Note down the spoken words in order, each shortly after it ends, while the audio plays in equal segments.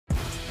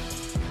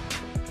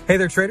Hey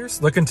there,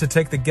 traders. Looking to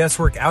take the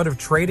guesswork out of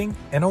trading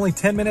in only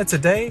 10 minutes a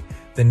day?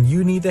 Then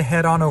you need to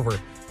head on over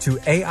to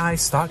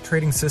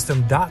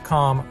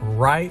AIStockTradingSystem.com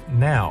right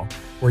now,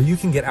 where you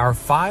can get our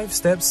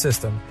 5-step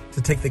system to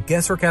take the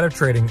guesswork out of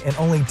trading in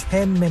only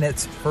 10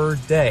 minutes per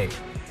day.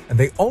 And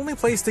the only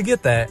place to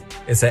get that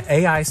is at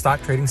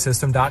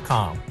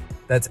AIStockTradingSystem.com.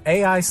 That's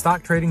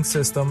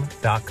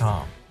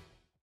AIStockTradingSystem.com.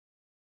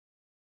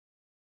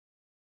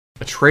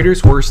 A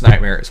trader's worst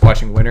nightmare is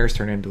watching winners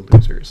turn into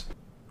losers.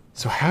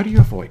 So how do you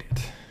avoid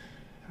it?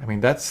 I mean,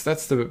 that's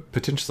the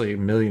potentially $1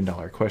 million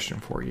question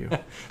for you.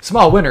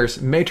 Small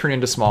winners may turn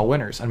into small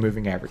winners on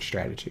moving average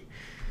strategy.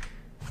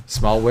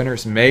 Small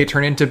winners may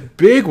turn into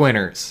big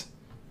winners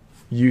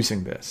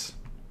using this.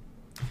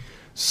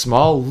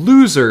 Small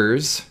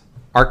losers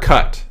are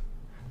cut.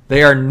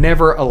 They are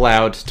never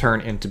allowed to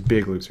turn into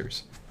big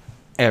losers.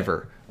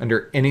 Ever.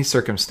 Under any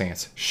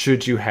circumstance,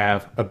 should you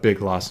have a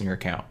big loss in your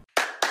account.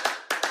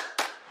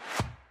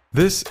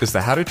 This is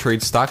the How to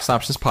Trade Stocks and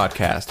Options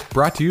podcast,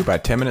 brought to you by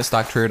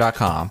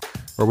 10MinuteStockTrader.com,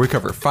 where we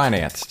cover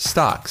finance,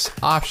 stocks,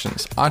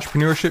 options,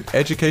 entrepreneurship,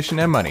 education,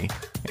 and money.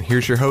 And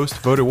here's your host,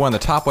 voted one of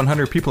the top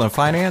 100 people in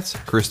finance,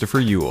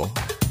 Christopher Uhl.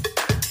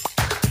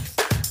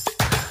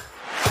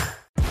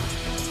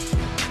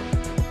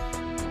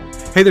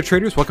 Hey there,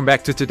 traders. Welcome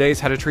back to today's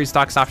How to Trade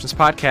Stocks and Options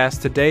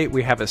podcast. Today,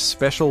 we have a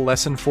special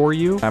lesson for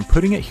you. I'm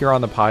putting it here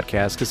on the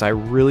podcast because I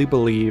really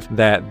believe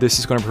that this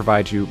is going to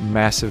provide you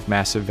massive,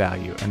 massive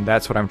value. And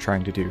that's what I'm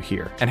trying to do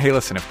here. And hey,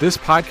 listen, if this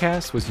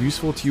podcast was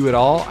useful to you at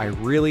all, I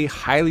really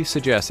highly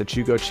suggest that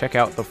you go check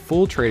out the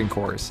full trading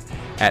course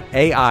at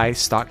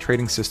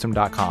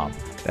AIStockTradingSystem.com.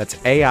 That's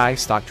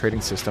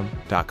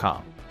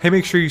AIStockTradingSystem.com. Hey,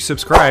 make sure you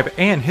subscribe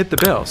and hit the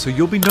bell so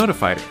you'll be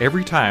notified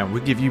every time we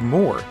give you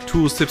more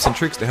tools, tips, and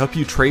tricks to help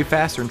you trade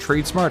faster and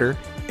trade smarter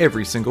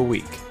every single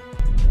week.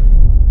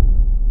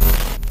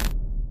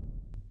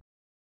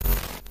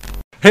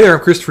 Hey there, I'm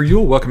Christopher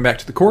Uhl. Welcome back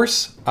to the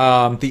course.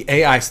 The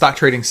AI stock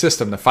trading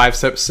system, the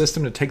 5-step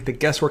system to take the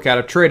guesswork out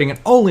of trading in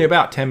only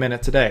about 10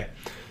 minutes a day.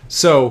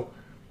 So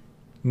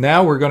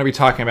now we're going to be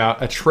talking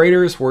about a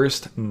trader's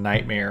worst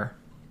nightmare: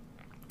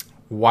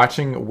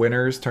 watching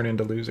winners turn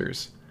into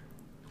losers.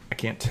 I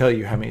can't tell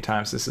you how many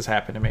times this has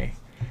happened to me.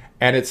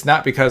 And it's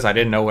not because I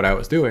didn't know what I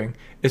was doing.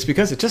 It's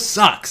because it just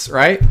sucks,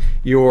 right?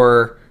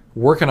 You're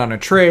working on a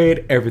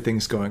trade.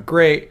 Everything's going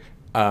great.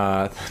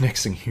 The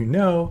next thing you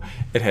know,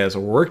 it has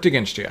worked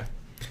against you.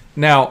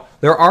 Now,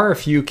 there are a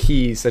few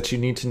keys that you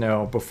need to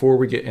know before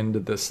we get into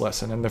this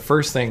lesson. And the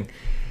first thing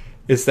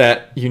is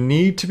that you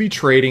need to be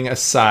trading a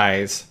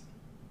size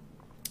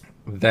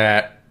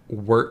that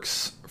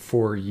works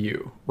for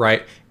you,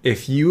 right?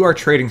 If you are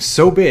trading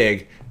so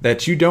big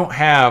that you don't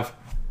have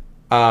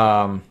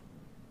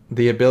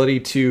the ability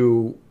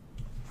to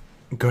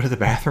go to the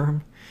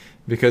bathroom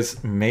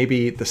because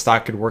maybe the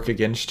stock could work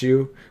against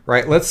you,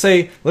 right? Let's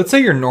say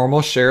your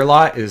normal share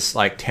lot is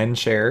like 10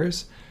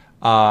 shares,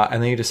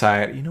 and then you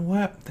decide, you know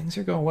what, things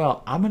are going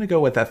well, I'm gonna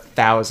go with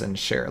 1,000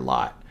 share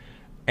lot,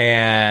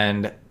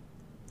 and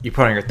you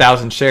put on your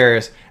 1,000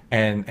 shares,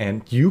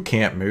 and you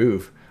can't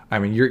move. I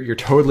mean, you're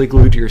totally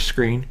glued to your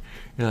screen.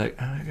 You're like,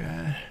 oh my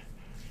god.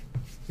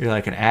 You're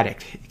like an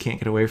addict. You can't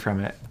get away from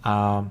it.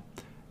 That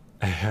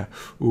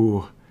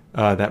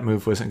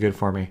move wasn't good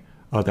for me.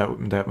 Oh,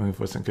 that move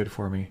wasn't good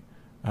for me.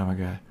 Oh my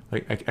god.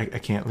 Like I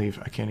can't leave.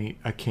 I can't eat.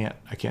 I can't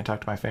talk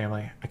to my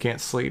family. I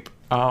can't sleep.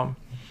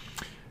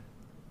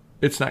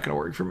 It's not gonna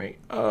work for me.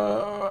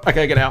 I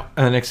gotta get out.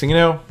 And the next thing you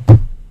know,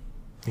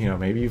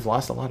 maybe you've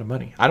lost a lot of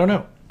money. I don't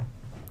know.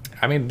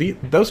 I mean,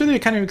 those are the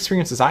kind of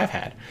experiences I've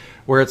had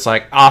where it's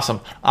like,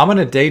 awesome, I'm going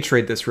to day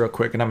trade this real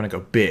quick and I'm going to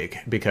go big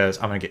because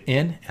I'm going to get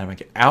in and I'm going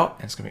to get out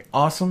and it's going to be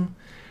awesome.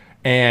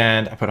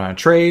 And I put on a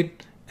trade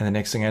and the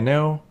next thing I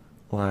know,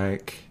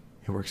 like,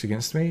 it works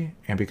against me.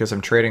 And because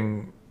I'm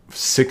trading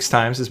 6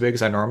 times as big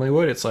as I normally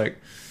would, it's like,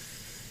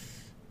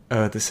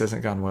 this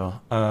hasn't gone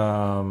well. Okay,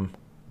 I'm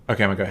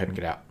going to go ahead and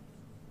get out.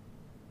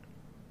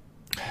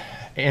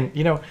 And,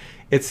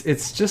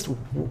 it's just...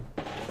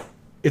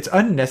 it's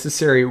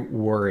unnecessary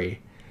worry,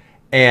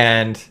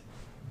 and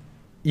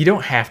you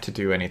don't have to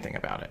do anything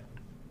about it.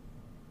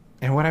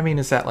 And what I mean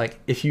is that, like,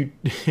 if you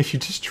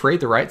just trade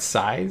the right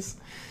size,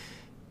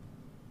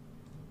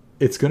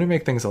 it's going to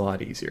make things a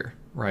lot easier,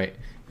 right?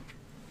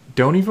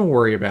 Don't even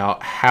worry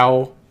about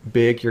how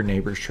big your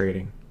neighbor's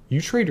trading.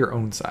 You trade your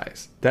own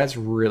size. That's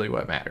really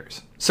what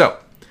matters. So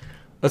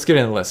let's get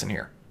into the lesson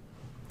here.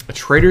 A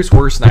trader's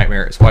worst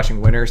nightmare is watching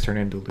winners turn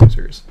into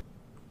losers.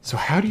 So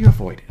how do you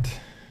avoid it?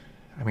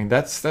 I mean,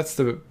 that's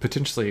the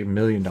potentially $1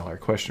 million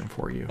question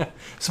for you.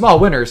 Small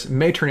winners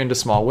may turn into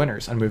small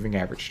winners on moving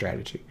average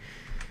strategy.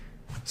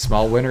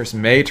 Small winners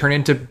may turn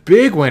into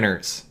big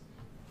winners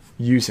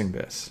using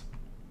this.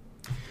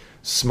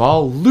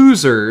 Small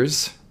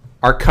losers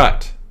are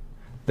cut.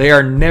 They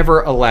are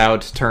never allowed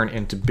to turn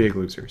into big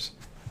losers.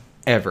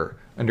 Ever.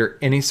 Under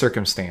any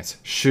circumstance,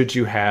 should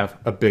you have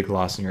a big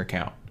loss in your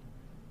account.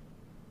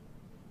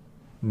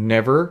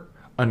 Never,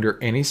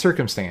 under any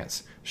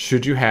circumstance,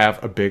 should you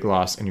have a big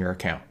loss in your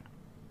account.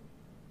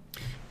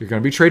 You're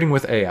going to be trading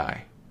with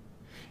AI.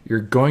 You're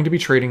going to be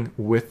trading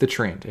with the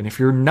trend. And if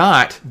you're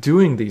not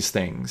doing these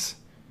things,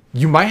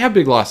 you might have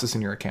big losses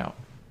in your account.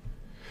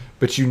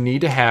 But you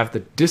need to have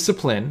the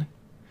discipline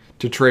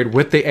to trade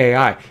with the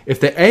AI. If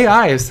the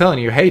AI is telling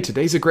you, hey,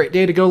 today's a great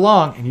day to go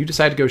long, and you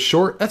decide to go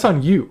short, that's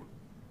on you.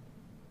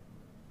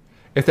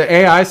 If the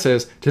AI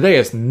says, today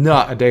is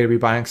not a day to be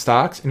buying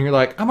stocks, and you're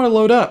like, I'm going to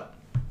load up,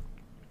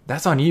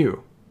 that's on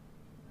you.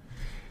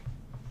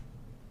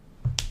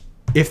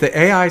 If the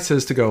AI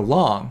says to go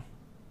long,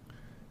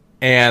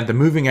 and the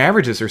moving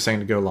averages are saying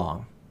to go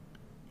long,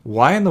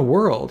 why in the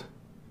world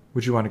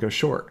would you want to go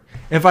short?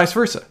 And vice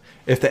versa.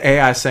 If the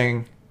AI is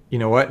saying, you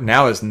know what,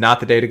 now is not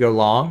the day to go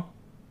long,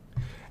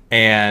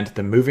 and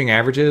the moving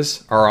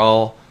averages are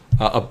all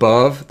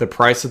above the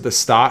price of the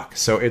stock,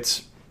 so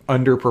it's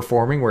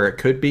underperforming where it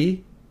could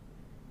be,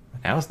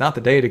 now is not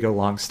the day to go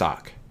long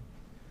stock.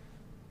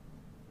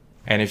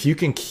 And if you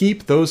can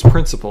keep those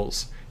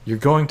principles, you're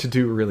going to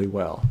do really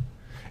well.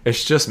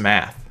 It's just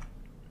math.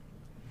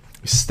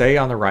 You stay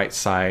on the right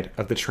side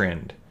of the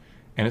trend,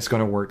 and it's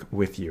going to work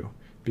with you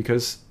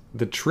because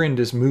the trend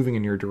is moving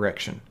in your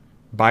direction.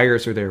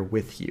 Buyers are there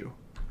with you.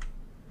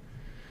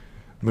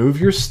 Move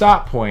your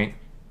stop point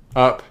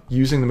up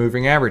using the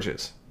moving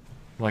averages.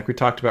 Like we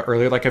talked about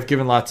earlier, like I've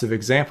given lots of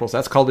examples.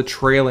 That's called a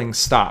trailing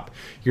stop.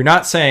 You're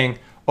not saying,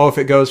 oh, if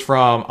it goes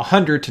from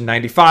 100 to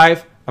 95,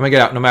 I'm going to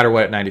get out no matter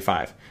what at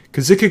 95.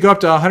 Because it could go up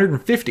to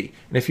 150.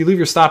 And if you leave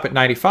your stop at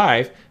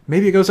 95,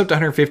 maybe it goes up to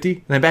 150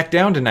 and then back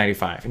down to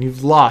 95. And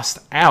you've lost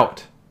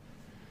out.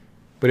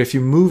 But if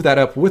you move that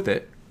up with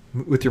it,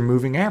 with your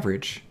moving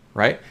average,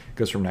 right? It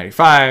goes from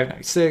 95,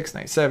 96,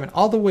 97,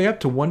 all the way up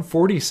to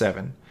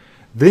 147.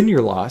 Then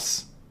your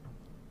loss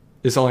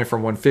is only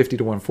from 150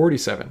 to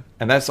 147.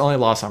 And that's only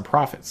loss on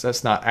profits.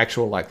 That's not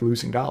actual like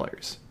losing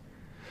dollars.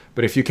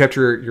 But if you kept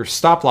your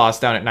stop loss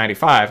down at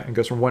 95 and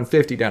goes from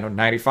 150 down to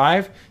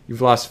 95, you've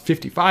lost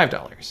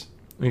 $55.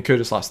 And you could have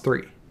just lost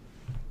 $3.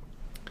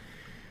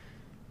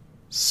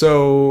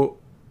 So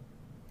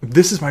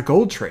this is my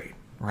gold trade,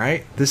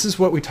 right? This is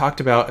what we talked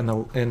about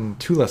in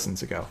 2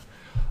 lessons ago.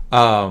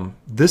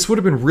 This would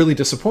have been really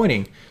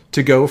disappointing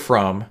to go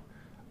from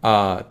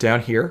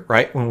down here,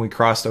 right, when we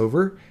crossed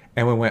over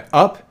and we went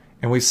up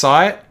and we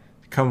saw it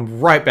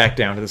come right back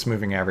down to this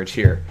moving average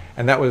here.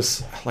 And that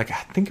was like, I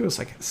think it was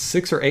like a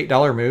 $6 or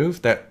 $8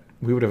 move that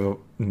we would have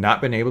not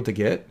been able to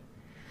get.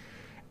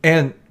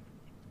 And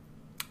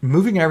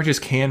moving averages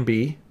can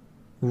be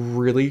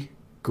really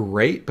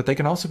great, but they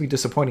can also be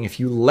disappointing if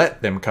you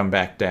let them come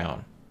back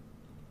down.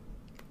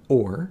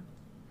 Or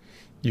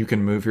you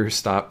can move your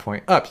stop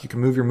point up. You can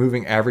move your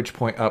moving average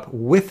point up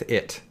with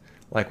it,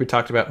 like we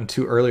talked about in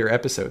 2 earlier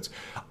episodes.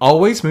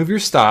 Always move your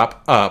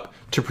stop up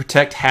to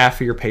protect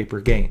half of your paper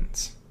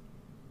gains.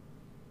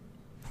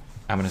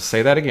 I'm going to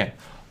say that again.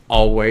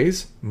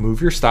 Always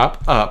move your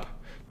stop up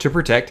to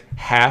protect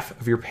half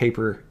of your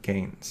paper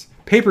gains.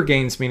 Paper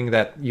gains meaning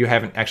that you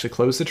haven't actually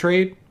closed the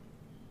trade.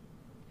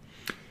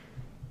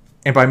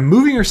 And by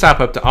moving your stop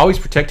up to always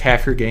protect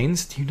half your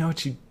gains, do you know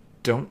what you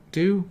don't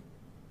do?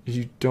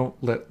 You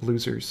don't let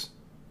losers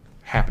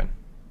happen.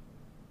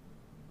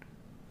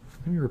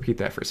 Let me repeat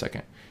that for a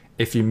second.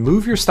 If you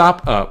move your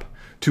stop up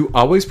to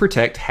always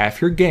protect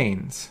half your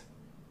gains,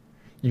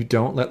 you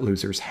don't let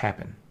losers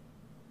happen.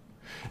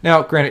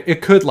 Now, granted,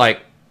 it could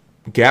like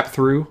gap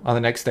through on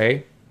the next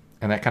day,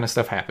 and that kind of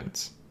stuff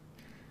happens.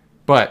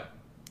 But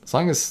as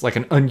long as like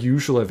an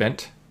unusual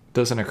event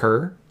doesn't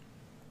occur,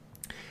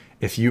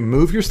 if you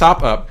move your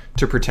stop up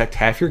to protect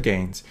half your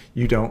gains,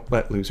 you don't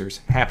let losers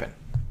happen.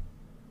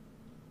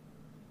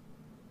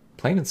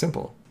 Plain and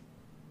simple.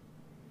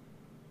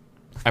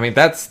 I mean,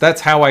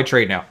 that's how I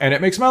trade now, and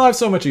it makes my life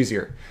so much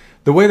easier.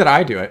 The way that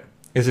I do it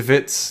is if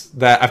it's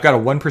that I've got a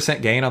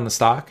 1% gain on the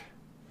stock,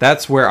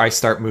 that's where I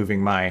start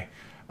moving my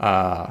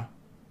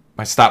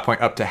stop point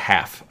up to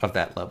half of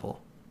that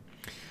level.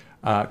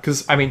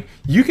 Because, I mean,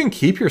 you can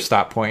keep your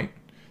stop point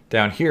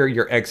down here,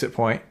 your exit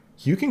point.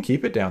 You can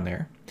keep it down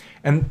there.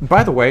 And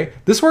by the way,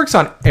 this works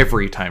on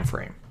every time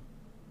frame.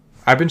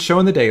 I've been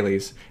showing the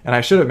dailies, and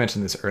I should have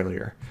mentioned this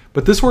earlier,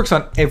 but this works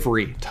on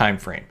every time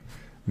frame.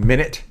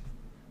 Minute,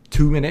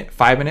 2 minute,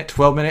 5 minute,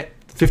 12 minute,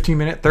 15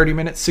 minute, 30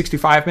 minute,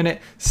 65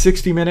 minute,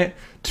 60 minute,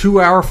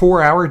 2 hour,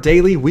 4 hour,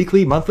 daily,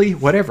 weekly, monthly,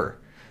 whatever.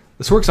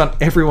 This works on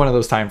every one of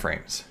those time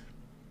frames.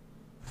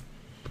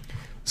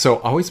 So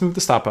always move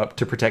the stop up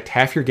to protect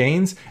half your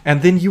gains,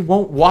 and then you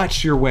won't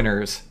watch your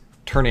winners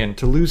turn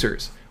into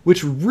losers,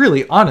 which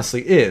really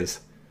honestly is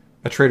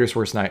a trader's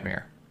worst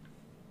nightmare.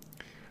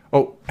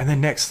 Oh, and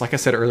then next, like I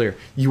said earlier,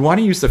 you want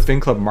to use the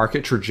FinClub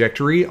market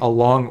trajectory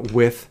along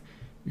with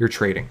your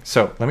trading.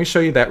 So let me show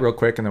you that real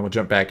quick, and then we'll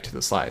jump back to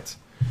the slides.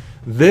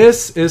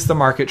 This is the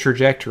market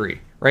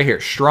trajectory right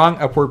here. Strong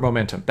upward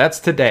momentum.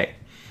 That's today.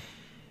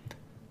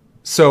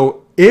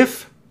 So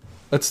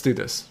let's do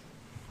this.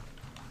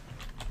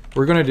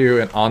 We're going to do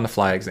an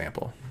on-the-fly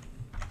example.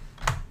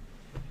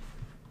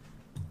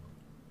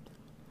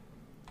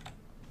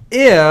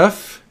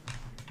 If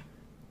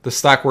the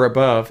stock were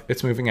above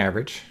its moving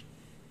average,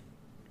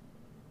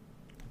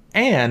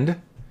 and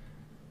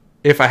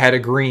if I had a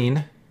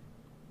green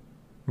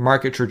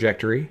market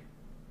trajectory.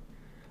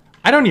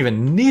 I don't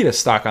even need a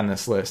stock on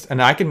this list,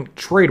 and I can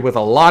trade with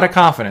a lot of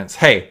confidence.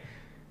 Hey,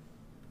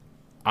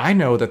 I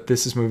know that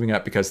this is moving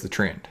up because of the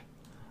trend.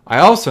 I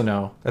also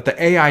know that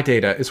the AI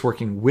data is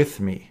working with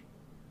me.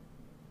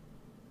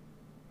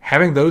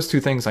 Having those two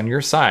things on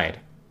your side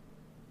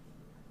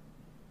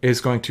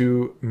is going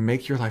to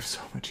make your life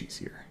so much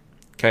easier.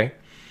 Okay?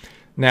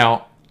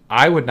 Now,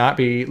 I would not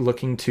be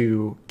looking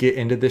to get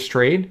into this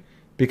trade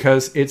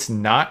because it's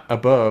not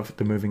above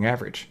the moving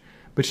average.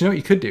 But you know what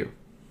you could do?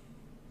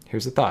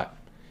 Here's a thought.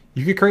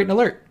 You could create an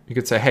alert. You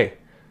could say, hey,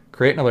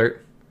 create an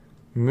alert,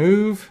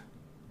 move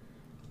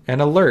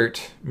and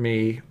alert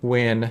me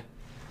when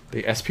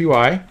the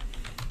SPY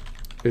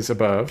is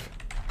above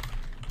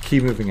key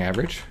moving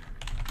average.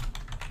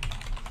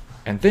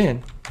 And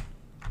then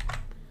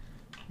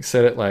you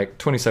set it like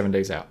 27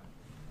 days out.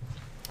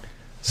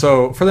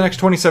 So for the next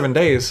 27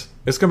 days,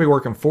 it's going to be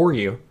working for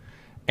you.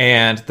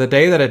 And the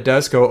day that it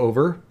does go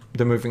over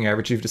the moving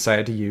average you've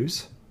decided to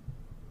use,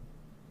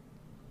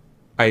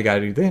 all you got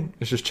to do then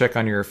is just check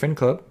on your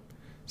FinClub.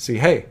 See,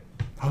 hey,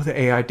 the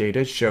AI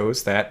data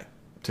shows that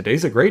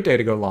today's a great day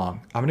to go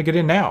long. I'm going to get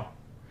in now.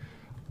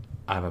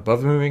 I'm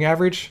above the moving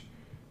average.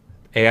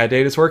 AI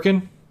data is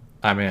working.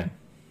 I'm in.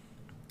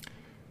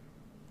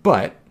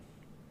 But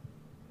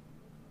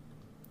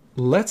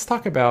let's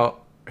talk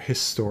about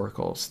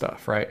historical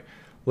stuff, right?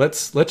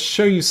 Let's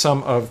show you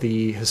some of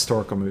the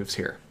historical moves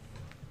here.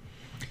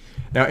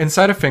 Now,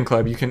 inside of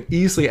FinClub, you can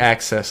easily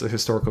access the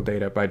historical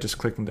data by just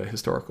clicking the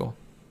historical.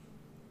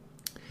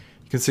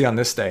 You can see on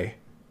this day,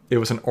 it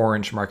was an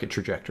orange market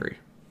trajectory.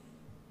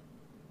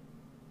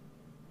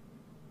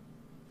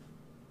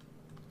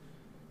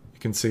 You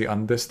can see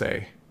on this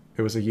day,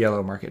 it was a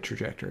yellow market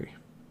trajectory.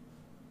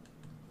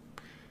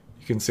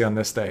 You can see on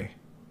this day,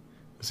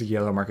 it was a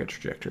yellow market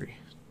trajectory.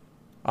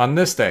 On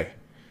this day,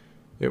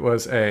 it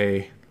was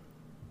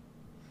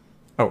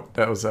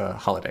that was a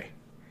holiday.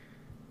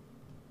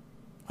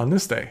 On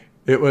this day,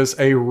 it was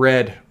a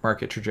red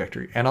market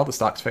trajectory, and all the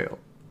stocks failed.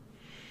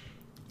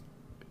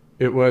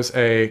 It was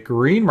a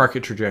green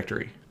market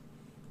trajectory,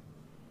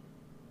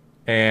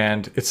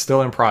 and it's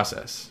still in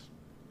process.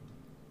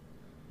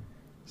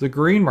 It's a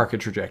green market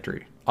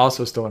trajectory,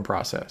 also still in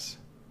process.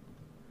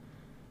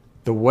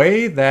 The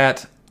way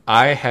that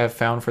I have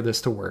found for this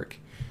to work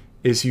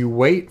is you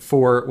wait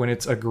for when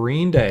it's a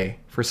green day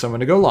for someone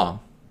to go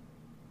long.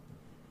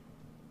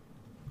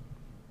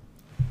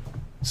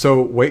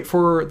 So wait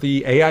for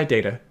the AI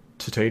data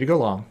to tell you to go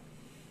long.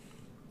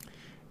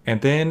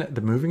 And then the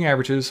moving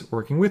averages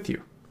working with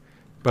you.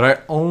 But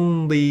I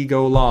only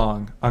go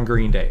long on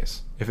green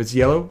days. If it's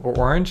yellow or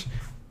orange,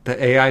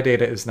 the AI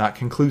data is not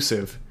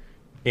conclusive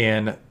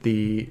in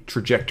the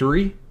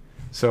trajectory.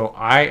 So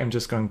I am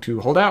just going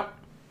to hold out.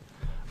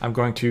 I'm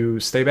going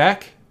to stay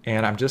back,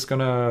 and I'm just going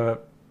to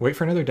wait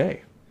for another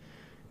day.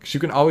 Because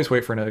you can always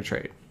wait for another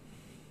trade.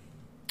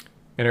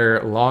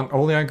 Enter long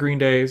only on green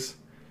days,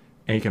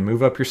 and you can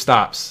move up your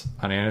stops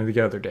on any of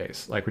the other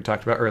days, like we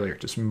talked about earlier,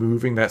 just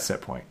moving that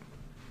set point.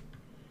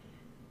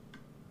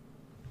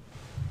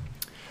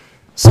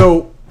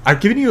 So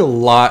I've given you a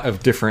lot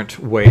of different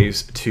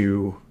ways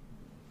to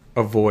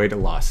avoid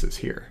losses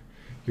here.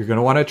 You're going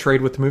to want to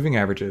trade with the moving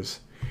averages.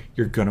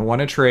 You're going to want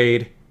to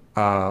trade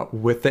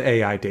with the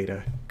AI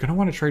data. You're going to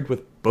want to trade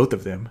with both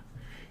of them.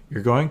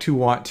 You're going to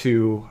want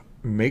to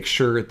make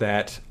sure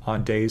that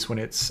on days when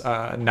it's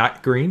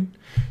not green,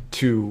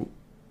 to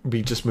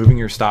be just moving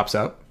your stops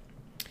up.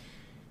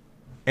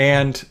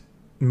 And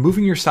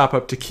moving your stop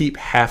up to keep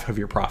half of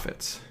your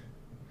profits.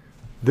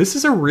 This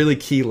is a really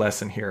key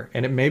lesson here,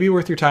 and it may be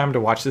worth your time to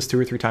watch this 2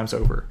 or 3 times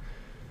over.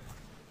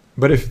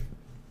 But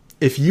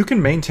if you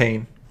can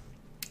maintain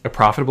a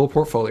profitable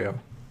portfolio,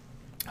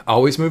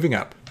 always moving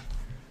up,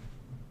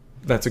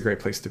 that's a great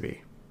place to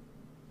be.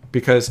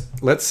 Because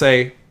let's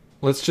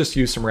just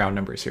use some round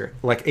numbers here,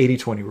 like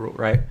 80-20 rule,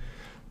 right?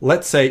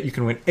 Let's say you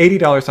can win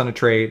 $80 on a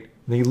trade,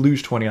 and then you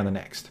lose 20 on the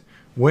next.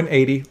 Win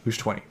 80, lose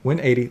 20.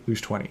 Win 80,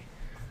 lose 20.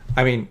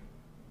 I mean,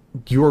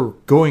 you're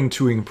going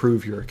to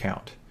improve your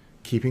account.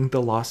 Keeping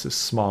the losses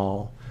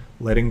small,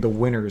 letting the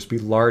winners be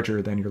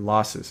larger than your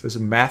losses is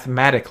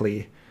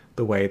mathematically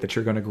the way that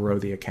you're going to grow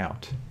the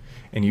account.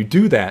 And you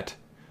do that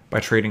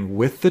by trading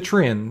with the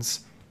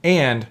trends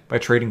and by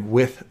trading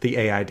with the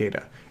AI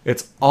data.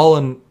 It's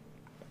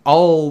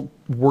all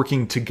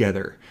working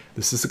together.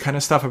 This is the kind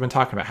of stuff I've been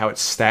talking about, how it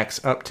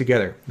stacks up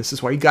together. This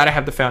is why you got to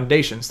have the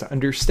foundations to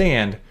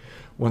understand,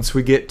 once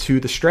we get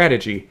to the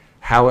strategy,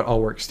 how it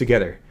all works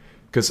together.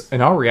 Because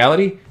in all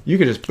reality, you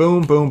could just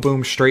boom, boom,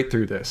 boom straight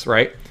through this,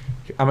 right?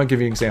 I'm going to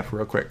give you an example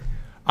real quick.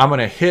 I'm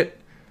going to hit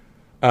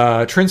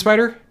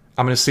TrendSpider.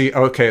 I'm going to see,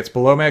 okay, it's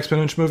below my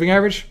exponential moving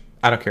average.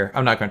 I don't care.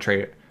 I'm not going to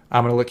trade it.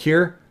 I'm going to look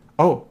here.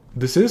 Oh,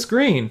 this is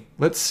green.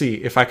 Let's see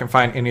if I can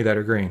find any that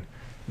are green.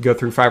 Go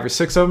through 5 or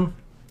 6 of them.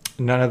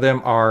 None of them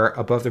are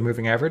above the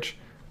moving average.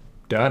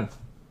 Done.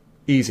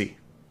 Easy.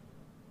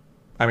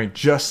 I mean,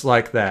 just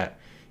like that,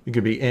 you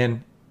could be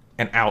in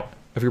and out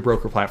of your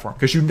broker platform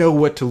because you know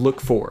what to look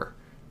for.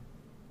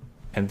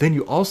 And then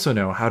you also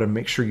know how to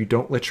make sure you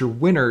don't let your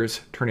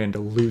winners turn into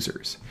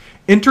losers.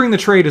 Entering the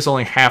trade is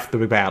only half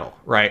the battle,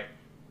 right?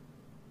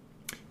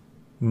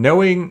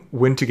 Knowing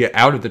when to get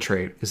out of the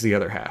trade is the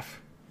other half,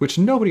 which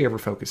nobody ever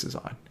focuses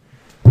on.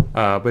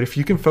 But if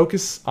you can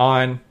focus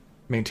on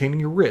maintaining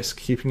your risk,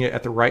 keeping it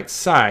at the right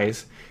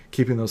size,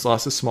 keeping those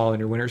losses small and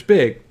your winners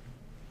big,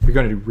 you're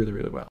going to do really,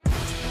 really well.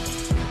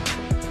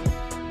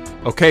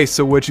 Okay,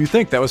 so what'd you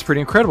think? That was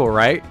pretty incredible,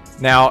 right?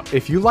 Now,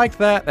 if you liked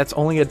that, that's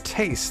only a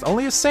taste,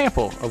 only a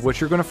sample of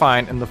what you're going to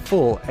find in the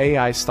full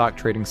AI stock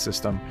trading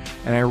system.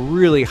 And I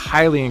really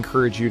highly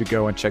encourage you to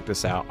go and check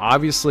this out.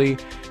 Obviously,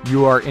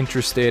 you are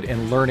interested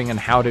in learning on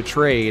how to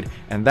trade,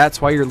 and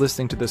that's why you're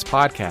listening to this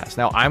podcast.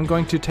 Now, I'm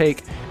going to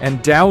take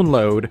and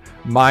download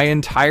my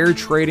entire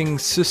trading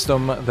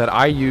system that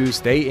I use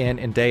day in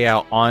and day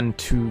out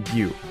onto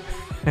you.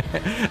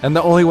 And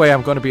the only way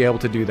I'm going to be able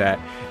to do that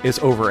is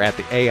over at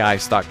the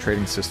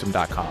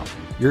AIStockTradingSystem.com.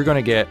 You're going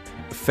to get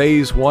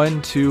phase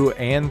 1, 2,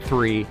 and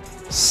 3,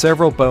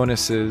 several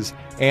bonuses,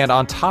 and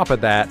on top of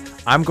that,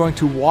 I'm going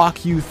to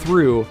walk you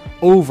through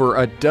over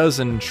a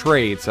dozen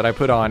trades that I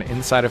put on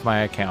inside of my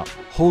account,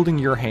 holding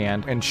your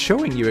hand and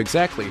showing you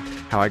exactly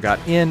how I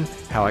got in,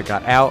 how I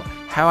got out,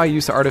 how I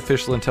use the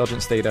artificial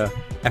intelligence data,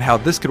 and how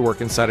this could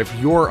work inside of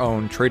your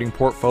own trading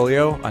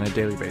portfolio on a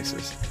daily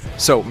basis.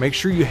 So make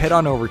sure you head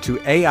on over to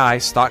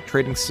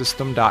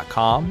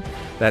AIStockTradingSystem.com.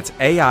 That's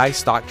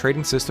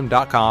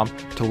AIStockTradingSystem.com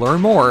to learn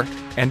more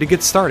and to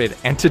get started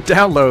and to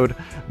download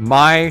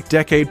my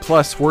decade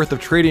plus worth of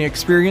trading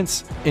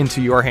experience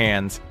into your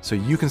hands so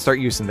you can start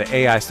using the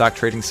AI stock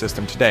trading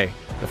system today,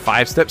 the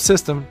 5-step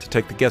system to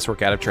take the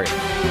guesswork out of trading.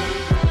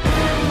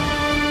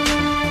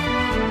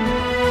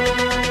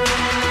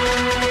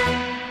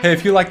 Hey,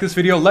 if you like this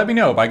video, let me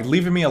know by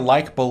leaving me a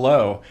like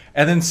below,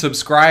 and then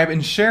subscribe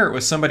and share it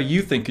with somebody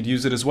you think could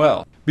use it as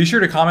well. Be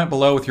sure to comment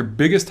below with your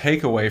biggest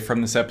takeaway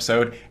from this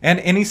episode and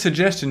any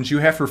suggestions you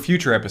have for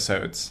future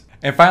episodes.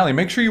 And finally,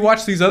 make sure you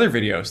watch these other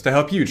videos to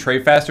help you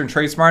trade faster and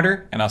trade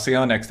smarter, and I'll see you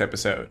on the next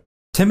episode.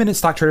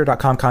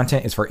 10MinuteStockTrader.com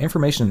content is for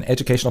information and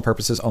educational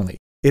purposes only.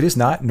 It is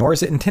not, nor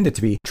is it intended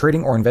to be,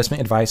 trading or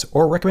investment advice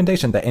or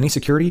recommendation that any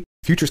security,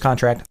 futures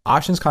contract,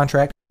 options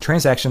contract,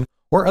 transaction,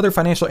 or other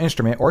financial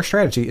instrument or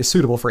strategy is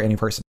suitable for any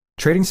person.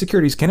 Trading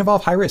securities can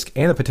involve high risk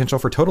and the potential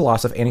for total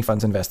loss of any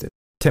funds invested.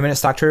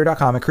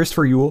 10MinuteStockTrader.com and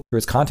Christopher Uhl, through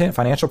its content,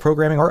 financial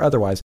programming, or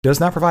otherwise, does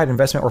not provide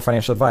investment or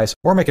financial advice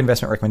or make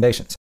investment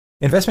recommendations.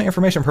 Investment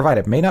information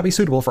provided may not be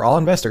suitable for all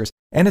investors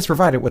and is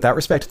provided without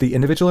respect to the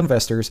individual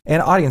investors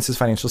and audience's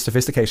financial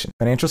sophistication,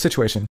 financial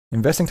situation,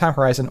 investing time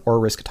horizon,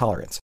 or risk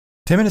tolerance.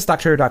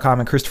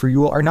 10MinuteStockTrader.com and Christopher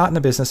Uhl are not in the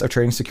business of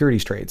trading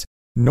securities trades,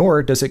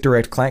 nor does it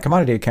direct client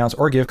commodity accounts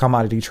or give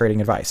commodity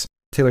trading advice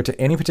tailored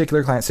to any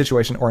particular client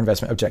situation or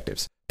investment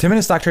objectives.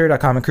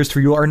 10MinuteStockTrader.com and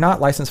Christopher Uhl are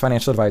not licensed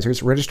financial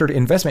advisors, registered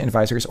investment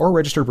advisors, or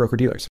registered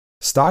broker-dealers.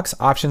 Stocks,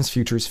 options,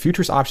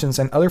 futures options,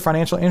 and other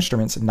financial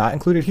instruments not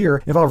included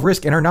here involve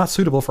risk and are not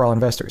suitable for all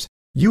investors.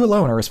 You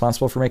alone are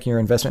responsible for making your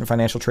investment and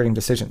financial trading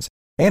decisions,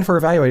 and for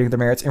evaluating the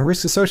merits and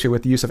risks associated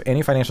with the use of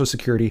any financial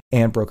security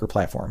and broker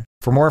platform.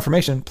 For more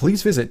information,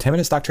 please visit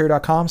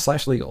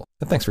 10MinuteStockTrader.com/legal.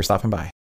 And thanks for stopping by.